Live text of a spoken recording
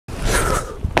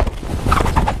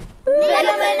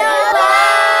Mega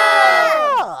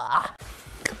Manoa!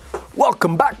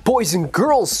 Welcome back, boys and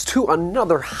girls, to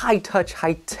another high-touch,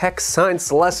 high-tech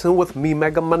science lesson with me,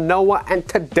 Mega Manoa, and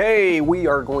today we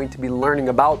are going to be learning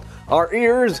about our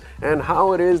ears and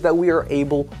how it is that we are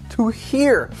able to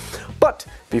hear. But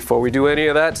before we do any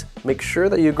of that, make sure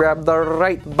that you grab the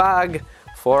right bag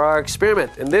for our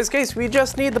experiment. In this case, we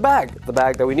just need the bag. The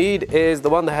bag that we need is the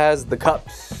one that has the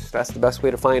cups. That's the best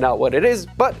way to find out what it is.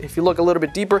 But if you look a little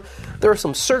bit deeper, there are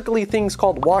some circly things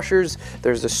called washers.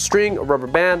 There's a string, a rubber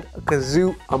band, a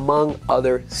kazoo, among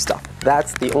other stuff.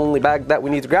 That's the only bag that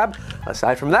we need to grab.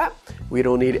 Aside from that, we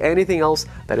don't need anything else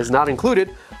that is not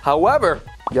included. However,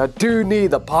 you do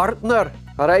need a partner.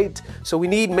 All right, so we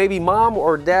need maybe mom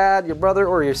or dad, your brother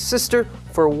or your sister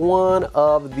for one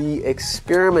of the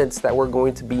experiments that we're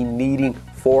going to be needing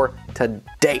for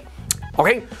today.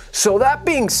 Okay, so that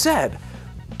being said,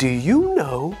 do you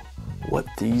know what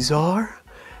these are?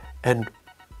 And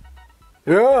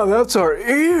yeah, that's our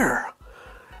ear.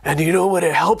 And you know what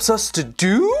it helps us to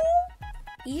do?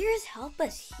 Ears help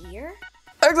us hear?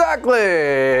 Exactly,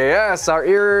 yes, our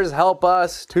ears help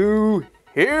us to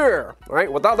hear,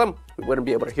 right? Without them, we wouldn't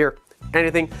be able to hear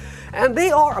anything. And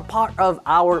they are a part of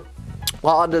our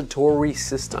auditory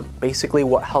system, basically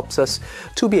what helps us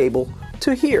to be able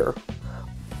to hear.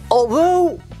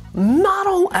 Although not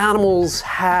all animals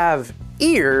have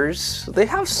ears, they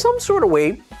have some sort of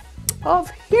way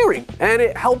of hearing, and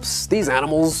it helps these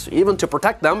animals even to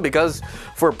protect them, because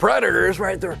for predators,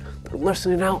 right, they're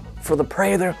listening out for the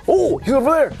prey. They're, oh, he's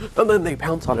over there, and then they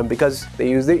pounce on him because they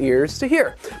use their ears to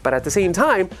hear. But at the same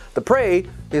time, the prey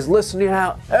is listening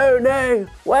out, oh no,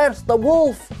 where's the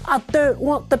wolf? I don't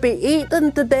want to be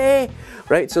eaten today,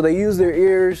 right? So they use their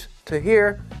ears to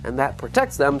hear, and that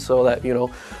protects them so that, you know,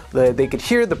 they could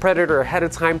hear the predator ahead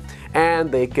of time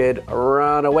and they could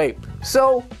run away.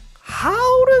 So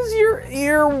how does your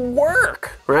ear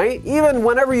work, right? Even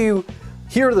whenever you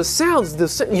hear the sounds,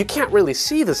 you can't really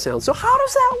see the sound. So how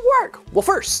does that work? Well,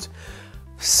 first,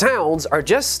 sounds are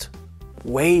just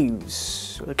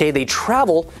waves, okay? They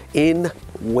travel in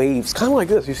waves, kind of like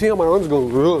this. You see how my arms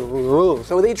go?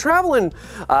 So they travel in,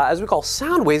 as we call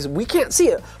sound waves. We can't see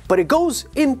it, but it goes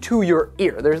into your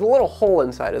ear. There's a little hole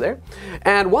inside of there.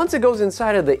 And once it goes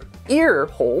inside of the ear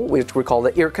hole, which we call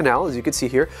the ear canal, as you can see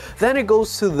here, then it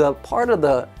goes to the part of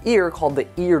the ear called the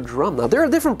eardrum. Now, there are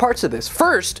different parts of this.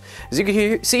 First, as you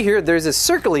can see here, there's a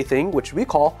circly thing, which we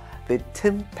call the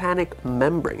tympanic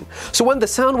membrane. So when the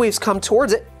sound waves come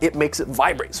towards it, it makes it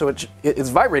vibrate. So it's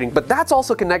vibrating, but that's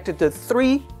also connected to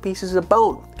 3 pieces of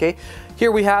bone, okay?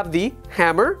 Here we have the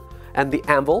hammer and the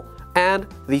anvil and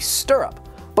the stirrup.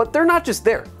 But they're not just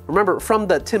there. Remember, from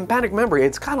the tympanic membrane,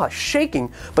 it's kind of shaking,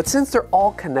 but since they're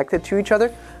all connected to each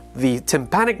other, the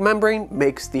tympanic membrane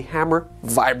makes the hammer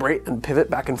vibrate and pivot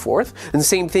back and forth. And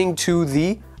same thing to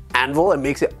the anvil, it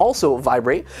makes it also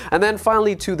vibrate. And then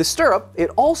finally to the stirrup, it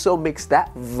also makes that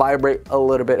vibrate a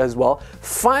little bit as well.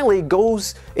 Finally,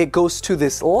 it goes to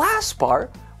this last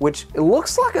part, which it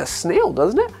looks like a snail,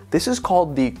 doesn't it? This is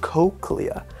called the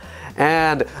cochlea.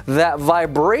 And that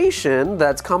vibration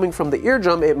that's coming from the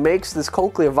eardrum, it makes this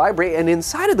cochlea vibrate, and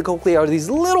inside of the cochlea are these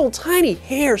little tiny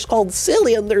hairs called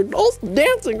cilia, and they're all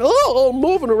dancing, oh,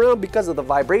 moving around because of the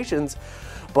vibrations.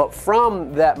 But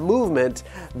from that movement,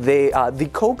 the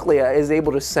cochlea is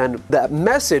able to send that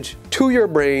message to your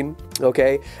brain,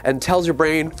 okay, and tells your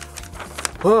brain,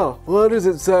 oh, what does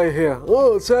it say here?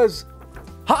 Oh, it says,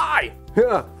 hi,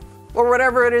 yeah, or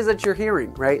whatever it is that you're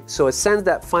hearing, right? So it sends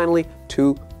that finally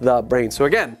to the brain. So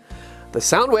again, the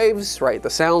sound waves, right, the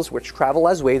sounds which travel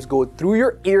as waves go through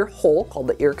your ear hole called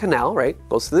the ear canal, right?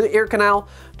 Goes to the ear canal,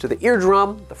 to the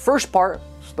eardrum, the first part,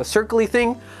 the circly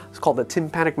thing, it's called the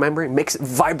tympanic membrane, makes it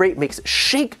vibrate, makes it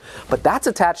shake, but that's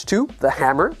attached to the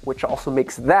hammer, which also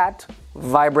makes that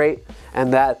vibrate,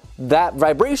 and that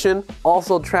vibration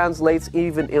also translates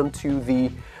even into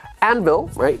the anvil,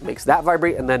 right? Makes that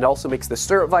vibrate, and then also makes the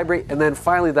stirrup vibrate, and then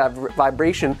finally that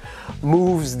vibration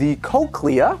moves the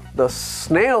cochlea, the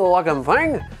snail-looking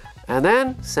thing, and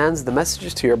then sends the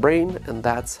messages to your brain, and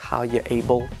that's how you're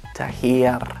able to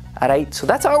hear. All right, so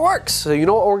that's how it works. So you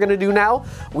know what we're gonna do now?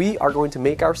 We are going to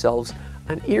make ourselves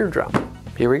an eardrum.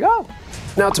 Here we go.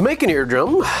 Now to make an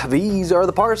eardrum, these are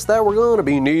the parts that we're gonna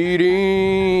be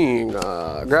needing.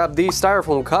 Grab the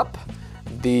styrofoam cup,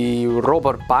 the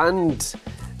rubber band,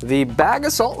 the bag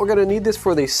of salt. We're gonna need this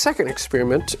for the second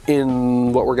experiment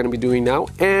in what we're gonna be doing now.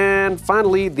 And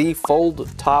finally, the fold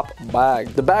top bag,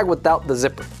 the bag without the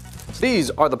zipper. So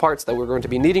these are the parts that we're going to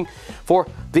be needing for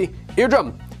the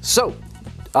eardrum. So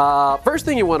first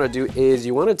thing you want to do is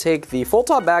you want to take the full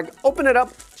top bag, open it up,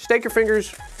 just take your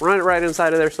fingers, run it right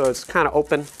inside of there so it's kind of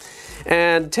open.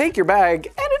 and take your bag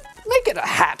and make it a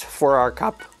hat for our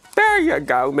cup. There you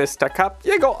go, Mr. Cup.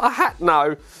 You got a hat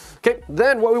now. Okay,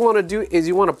 then what we want to do is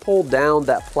you want to pull down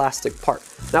that plastic part.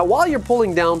 Now, while you're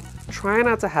pulling down, try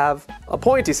not to have a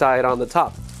pointy side on the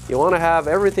top. You want to have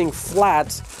everything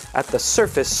flat at the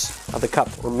surface of the cup,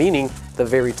 or meaning the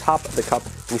very top of the cup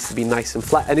needs to be nice and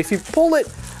flat. And if you pull it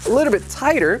a little bit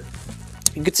tighter,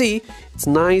 you can see it's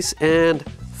nice and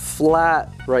flat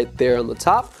right there on the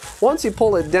top. Once you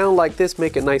pull it down like this,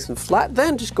 make it nice and flat,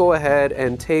 then just go ahead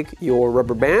and take your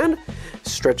rubber band,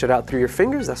 stretch it out through your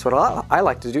fingers, that's what I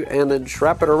like to do, and then just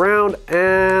wrap it around,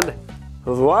 and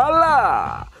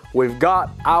voila! We've got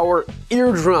our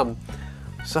eardrum.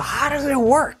 So how does it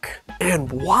work?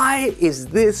 And why is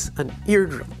this an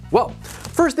eardrum? Well,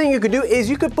 first thing you could do is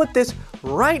you could put this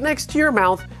right next to your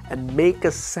mouth and make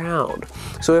a sound.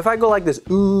 So if I go like this,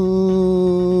 ooh,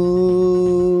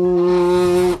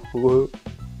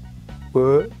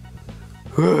 what?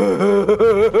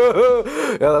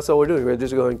 Yeah, that's what we're doing. We're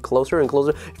just going closer and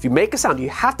closer. If you make a sound, you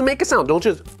have to make a sound. Don't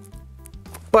just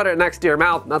put it next to your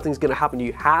mouth. Nothing's gonna happen.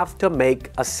 You have to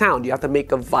make a sound. You have to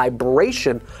make a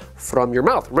vibration from your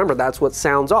mouth. Remember, that's what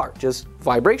sounds are, just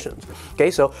vibrations.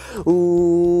 Okay, so ooh,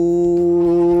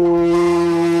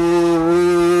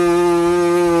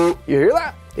 you hear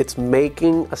that? It's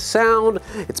making a sound,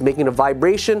 it's making a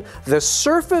vibration. The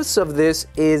surface of this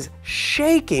is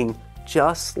shaking,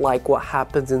 just like what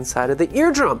happens inside of the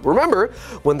eardrum. Remember,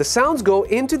 when the sounds go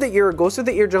into the ear, it goes to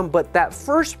the eardrum, but that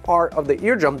first part of the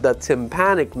eardrum, the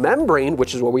tympanic membrane,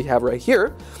 which is what we have right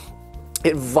here,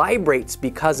 it vibrates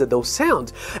because of those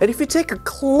sounds. And if you take a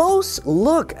close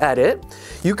look at it,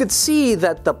 you could see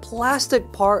that the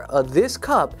plastic part of this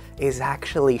cup is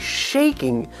actually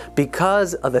shaking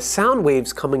because of the sound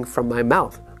waves coming from my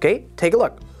mouth. Okay, take a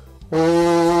look.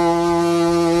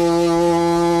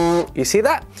 You see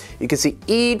that? You can see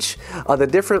each of the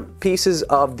different pieces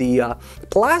of the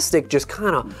plastic just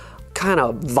kind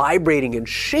of vibrating and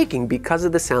shaking because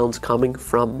of the sounds coming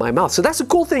from my mouth. So that's a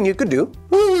cool thing you could do,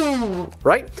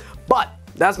 right? But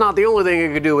that's not the only thing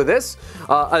you could do with this.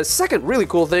 A second really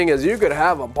cool thing is you could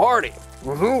have a party,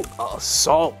 a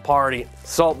salt party,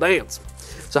 salt dance.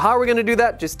 So how are we gonna do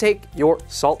that? Just take your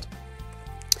salt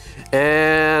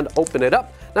and open it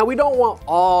up. Now we don't want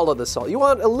all of the salt. You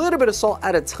want a little bit of salt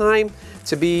at a time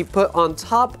to be put on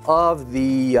top of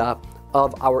the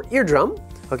of our eardrum,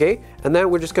 okay? And then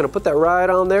we're just gonna put that right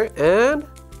on there, and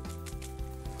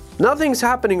nothing's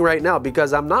happening right now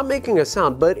because I'm not making a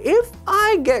sound. But if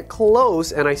I get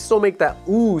close and I still make that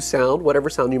ooh sound, whatever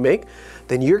sound you make,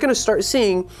 then you're gonna start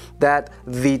seeing that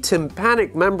the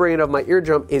tympanic membrane of my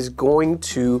eardrum is going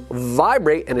to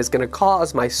vibrate, and it's gonna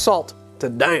cause my salt to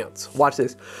dance. Watch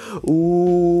this.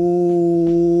 Ooh.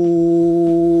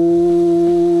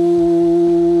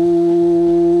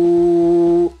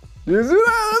 You see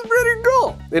that? That's pretty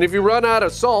cool. And if you run out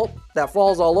of salt that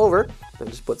falls all over, then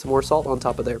just put some more salt on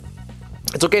top of there.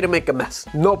 It's okay to make a mess.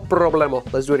 No problemo.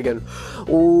 Let's do it again.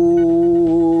 Ooh.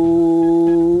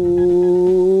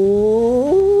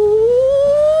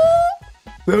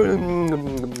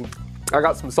 I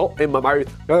got some salt in my mouth.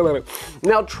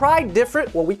 Now try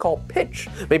different, what we call pitch.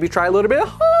 Maybe try a little bit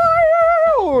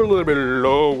higher or a little bit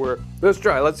lower. Let's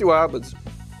try, let's see what happens.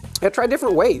 Yeah, try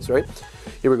different ways, right?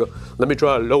 Here we go. Let me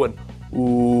try a low one.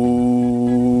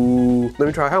 Ooh. Let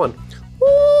me try a high one.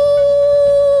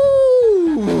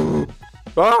 Ooh.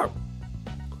 Ah.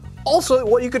 Also,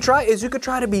 what you could try is you could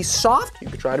try to be soft. You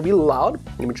could try to be loud.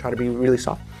 Let me try to be really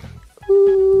soft.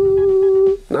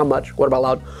 Ooh. Not much. What about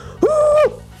loud?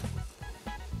 Ooh.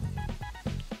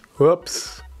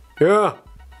 Whoops. Yeah.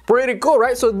 Pretty cool,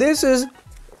 right? So this is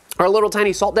our little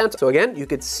tiny salt dance. So again, you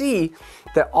could see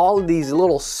that all of these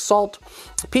little salt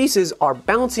pieces are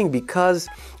bouncing because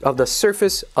of the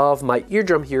surface of my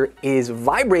eardrum here is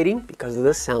vibrating because of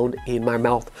the sound in my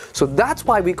mouth. So that's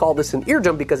why we call this an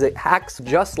eardrum, because it acts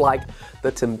just like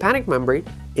the tympanic membrane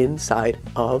inside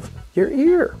of your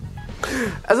ear.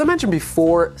 As I mentioned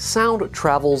before, sound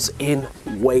travels in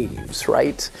waves,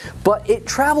 right? But it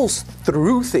travels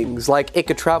through things, like it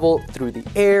could travel through the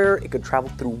air, it could travel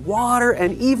through water,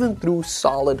 and even through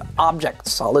solid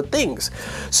objects, solid things.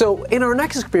 So in our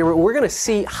next experiment, we're gonna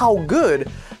see how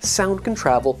good sound can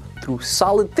travel through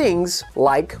solid things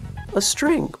like a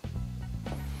string.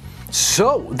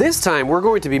 So this time we're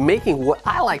going to be making what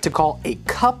I like to call a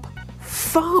cup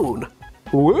phone.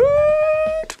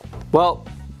 What? Well,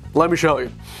 let me show you.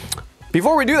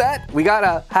 Before we do that, we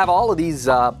gotta have all of these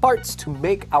parts to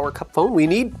make our cup phone. We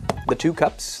need the two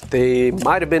cups. They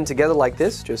might have been together like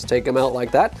this. Just take them out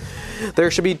like that. There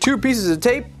should be two pieces of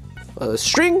tape, a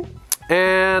string,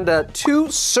 and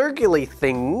two circular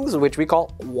things, which we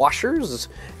call washers,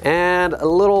 and a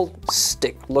little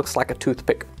stick, looks like a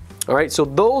toothpick. All right, so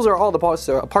those are all the parts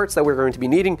that we're going to be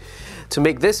needing to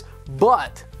make this,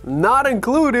 but not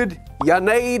included, you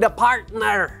need a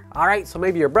partner. All right, so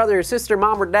maybe your brother or sister,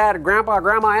 mom or dad, or grandpa,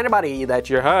 grandma, anybody that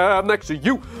you have next to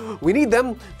you. We need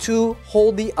them to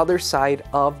hold the other side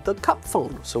of the cup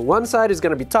phone. So one side is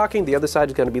gonna be talking, the other side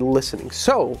is gonna be listening.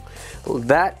 So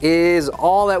that is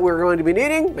all that we're going to be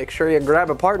needing. Make sure you grab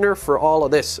a partner for all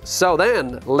of this. So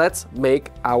then let's make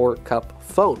our cup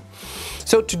phone.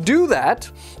 So to do that,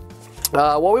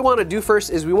 what we want to do first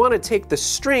is we want to take the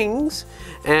strings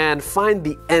and find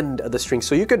the end of the string.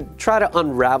 So you could try to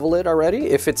unravel it already.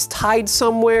 If it's tied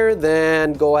somewhere,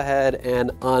 then go ahead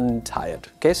and untie it.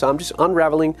 Okay, so I'm just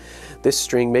unraveling this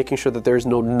string, making sure that there's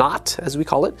no knot, as we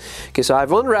call it. Okay, so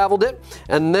I've unraveled it,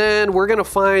 and then we're gonna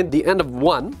find the end of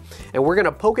one, and we're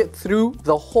gonna poke it through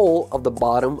the hole of the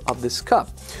bottom of this cup.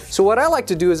 So what I like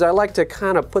to do is I like to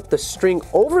kind of put the string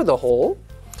over the hole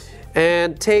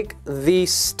and take the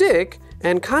stick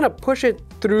and kind of push it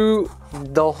through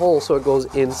the hole so it goes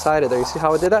inside of there. You see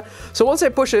how I did that? So once I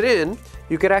push it in,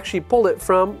 you could actually pull it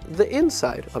from the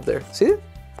inside of there. See?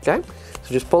 Okay, so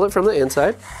just pull it from the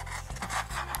inside.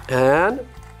 And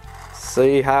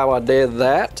see how I did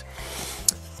that?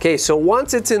 Okay, so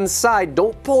once it's inside,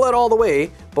 don't pull it all the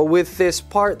way, but with this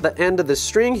part, the end of the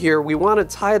string here, we want to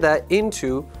tie that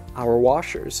into our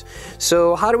washers.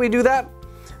 So how do we do that?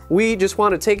 We just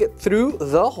want to take it through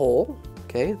the hole,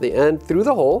 okay, the end through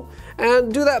the hole,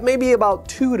 and do that maybe about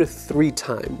 2 to 3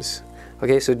 times.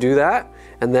 Okay, so do that,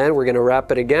 and then we're gonna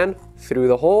wrap it again through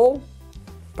the hole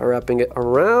by wrapping it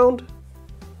around,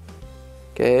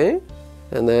 okay,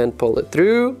 and then pull it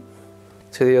through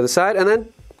to the other side, and then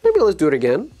maybe let's do it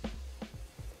again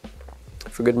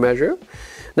for good measure.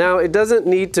 Now, it doesn't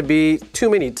need to be too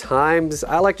many times.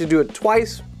 I like to do it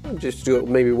twice. Just do it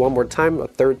maybe one more time, a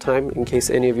third time, in case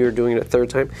any of you are doing it a third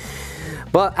time.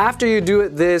 But after you do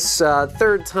it this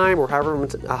third time, or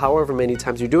however many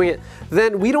times you're doing it,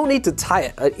 then we don't need to tie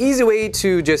it. An easy way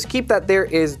to just keep that there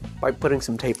is by putting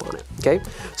some tape on it, okay?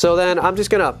 So then I'm just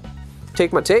gonna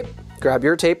take my tape, grab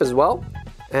your tape as well,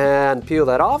 and peel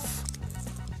that off.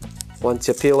 Once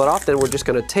you peel it off, then we're just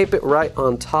gonna tape it right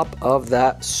on top of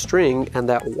that string and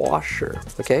that washer,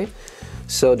 okay?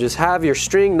 So just have your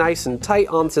string nice and tight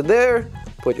onto there,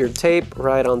 put your tape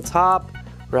right on top,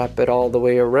 wrap it all the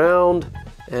way around,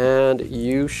 and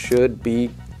you should be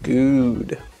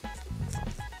good.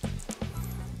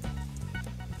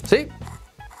 See?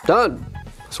 Done.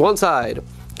 That's one side,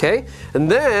 okay? And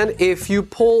then if you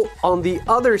pull on the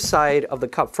other side of the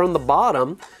cup from the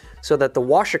bottom so that the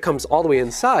washer comes all the way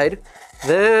inside,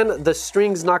 then the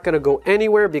string's not gonna go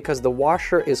anywhere because the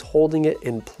washer is holding it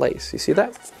in place. You see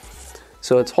that?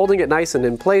 So it's holding it nice and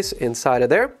in place inside of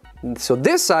there. So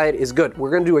this side is good. We're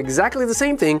gonna do exactly the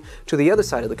same thing to the other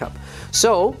side of the cup.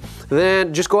 So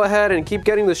then just go ahead and keep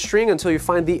getting the string until you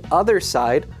find the other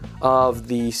side of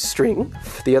the string,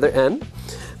 the other end.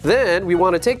 Then we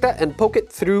wanna take that and poke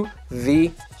it through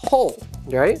the hole,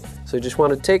 right? So you just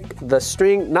wanna take the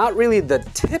string, not really the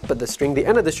tip of the string, the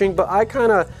end of the string, but I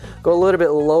kinda go a little bit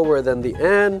lower than the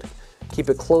end, keep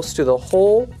it close to the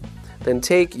hole, then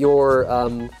take your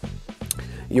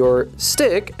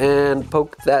stick and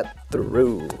poke that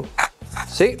through.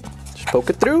 See, just poke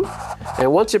it through.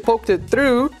 And once you poked it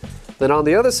through, then on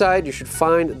the other side, you should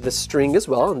find the string as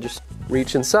well and just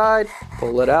reach inside,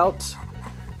 pull it out,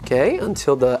 okay,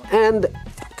 until the end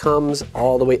comes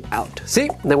all the way out. See,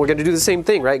 and then we're gonna do the same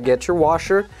thing, right? Get your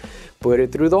washer, put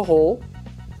it through the hole,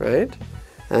 right?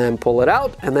 And pull it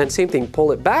out, and then same thing,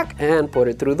 pull it back and put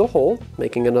it through the hole,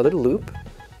 making another loop.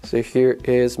 So here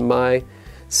is my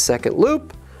second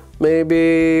loop.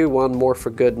 Maybe one more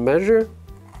for good measure.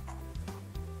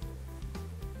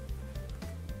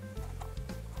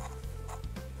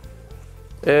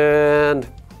 And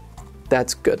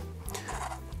that's good.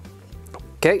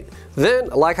 Okay, then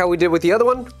like how we did with the other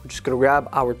one, we're just gonna grab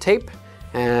our tape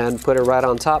and put it right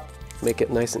on top, make it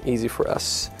nice and easy for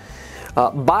us.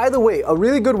 By the way, a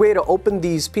really good way to open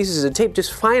these pieces of tape,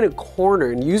 just find a corner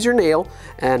and use your nail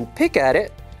and pick at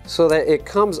it so that it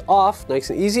comes off nice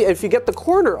and easy. And if you get the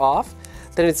corner off,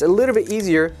 then it's a little bit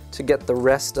easier to get the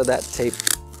rest of that tape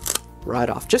right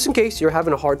off, just in case you're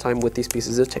having a hard time with these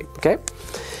pieces of tape, okay?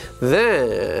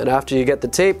 Then after you get the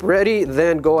tape ready,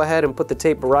 then go ahead and put the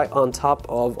tape right on top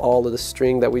of all of the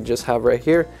string that we just have right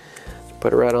here.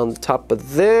 Put it right on top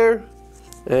of there,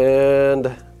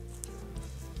 and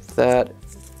that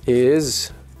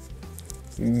is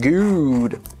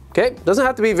good. Okay, doesn't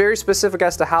have to be very specific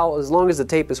as to how, as long as the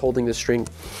tape is holding the string.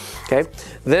 Okay,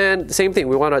 then same thing,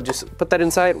 we want to just put that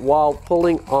inside while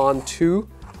pulling onto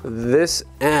this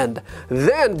end.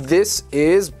 Then this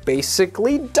is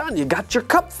basically done. You got your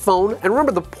cup phone, and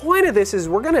remember the point of this is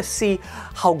we're gonna see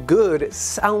how good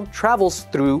sound travels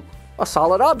through a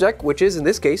solid object, which is in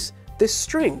this case this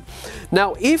string.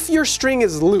 Now if your string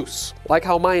is loose, like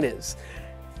how mine is,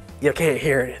 you can't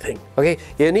hear anything, okay?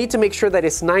 You need to make sure that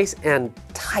it's nice and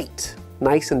tight,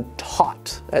 nice and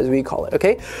taut, as we call it,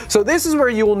 okay? So this is where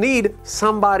you will need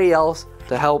somebody else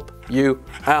to help you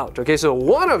out, okay? So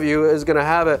one of you is gonna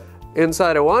have it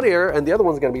inside of one ear and the other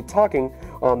one's gonna be talking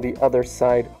on the other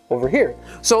side over here.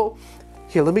 So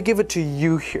here, let me give it to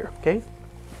you here, okay?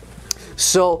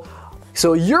 So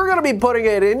you're gonna be putting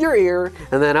it in your ear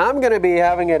and then I'm gonna be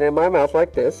having it in my mouth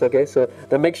like this, okay? So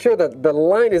then make sure that the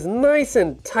line is nice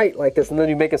and tight like this and then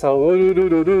you make a sound.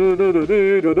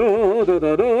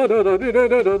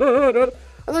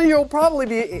 And then you'll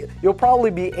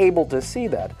probably be able to see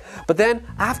that. But then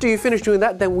after you finish doing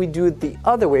that, then we do it the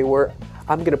other way where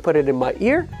I'm gonna put it in my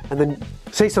ear and then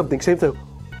say something, same thing.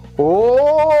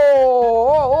 Oh,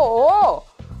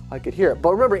 I could hear it.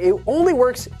 But remember, it only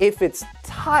works if it's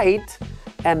tight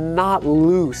and not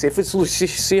loose. If it's loose, you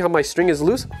see how my string is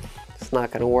loose? It's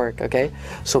not gonna work, okay?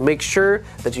 So make sure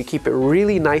that you keep it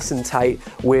really nice and tight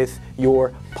with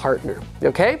your partner,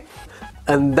 okay?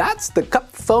 And that's the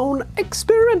cup phone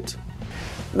experiment.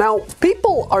 Now,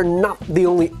 people are not the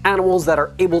only animals that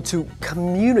are able to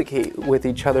communicate with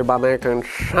each other by making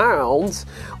sounds.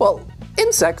 Well,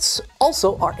 insects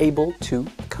also are able to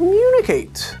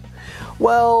communicate.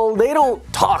 Well, they don't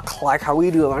talk like how we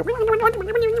do.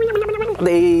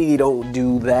 They don't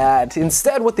do that.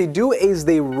 Instead, what they do is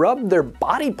they rub their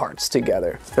body parts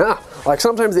together. Yeah, like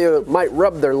sometimes they might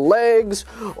rub their legs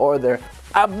or their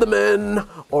abdomen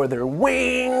or their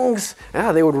wings.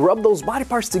 Yeah, they would rub those body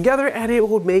parts together and it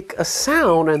would make a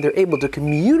sound and they're able to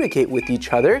communicate with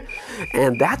each other.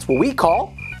 And that's what we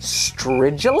call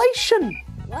stridulation.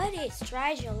 What is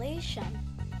stridulation?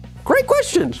 Great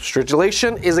question.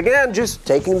 Stridulation is again just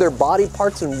taking their body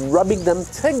parts and rubbing them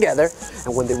together.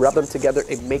 And when they rub them together,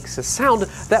 it makes a sound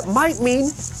that might mean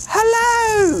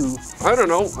hello. I don't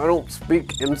know. I don't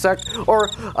speak insect. Or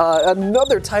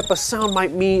another type of sound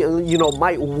might mean,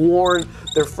 might warn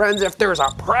their friends if there's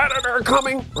a predator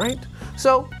coming, right?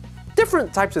 So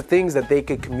different types of things that they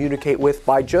could communicate with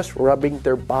by just rubbing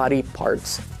their body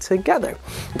parts together.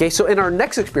 Okay, so in our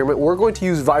next experiment, we're going to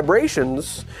use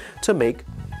vibrations to make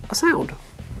a sound.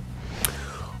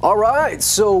 All right,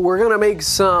 so we're gonna make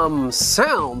some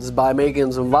sounds by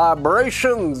making some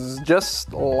vibrations,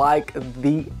 just like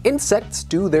the insects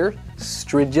do their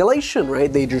stridulation,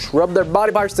 right? They just rub their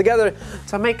body parts together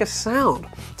to make a sound,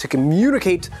 to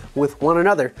communicate with one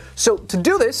another. So to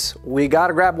do this, we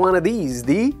gotta grab one of these,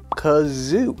 the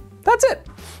kazoo. That's it.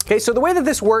 Okay, so the way that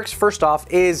this works, first off,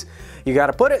 is you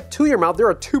gotta put it to your mouth. There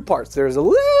are two parts. There's a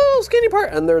little skinny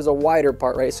part and there's a wider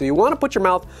part, right? So you wanna put your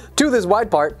mouth to this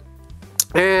wide part,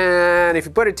 and if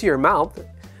you put it to your mouth,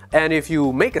 and if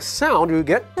you make a sound, you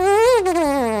get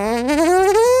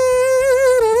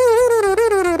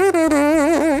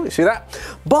you see that?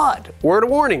 But, word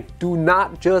of warning, do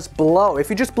not just blow.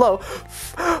 If you just blow,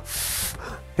 if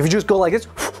you just go like this,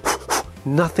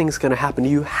 nothing's gonna happen.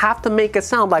 You have to make a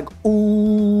sound like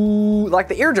ooh, like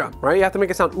the eardrum, right? You have to make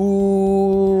a sound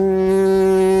ooh.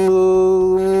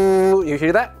 You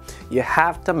hear that? You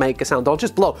have to make a sound. Don't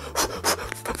just blow.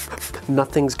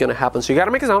 Nothing's gonna happen. So you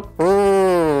gotta make a sound.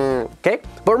 Okay?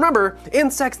 But remember,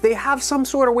 insects, they have some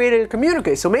sort of way to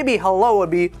communicate. So maybe hello would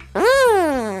be,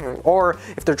 or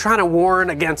if they're trying to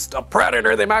warn against a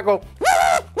predator, they might go,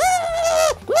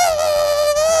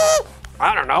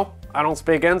 I don't know. I don't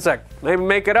speak insect. Maybe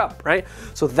make it up, right?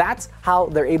 So that's how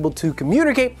they're able to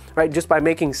communicate, right? Just by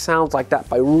making sounds like that,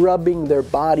 by rubbing their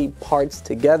body parts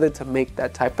together to make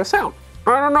that type of sound.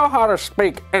 I don't know how to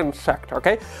speak insect,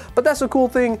 okay? But that's a cool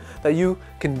thing that you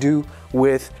can do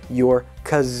with your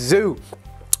kazoo.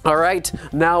 All right,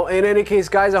 now in any case,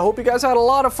 guys, I hope you guys had a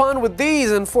lot of fun with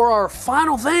these. And for our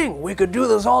final thing, we could do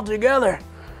this all together.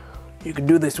 You can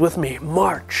do this with me.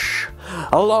 March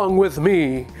along with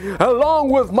me, along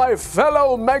with my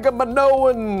fellow Mega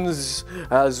Manoans,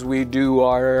 as we do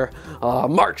our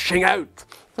marching out.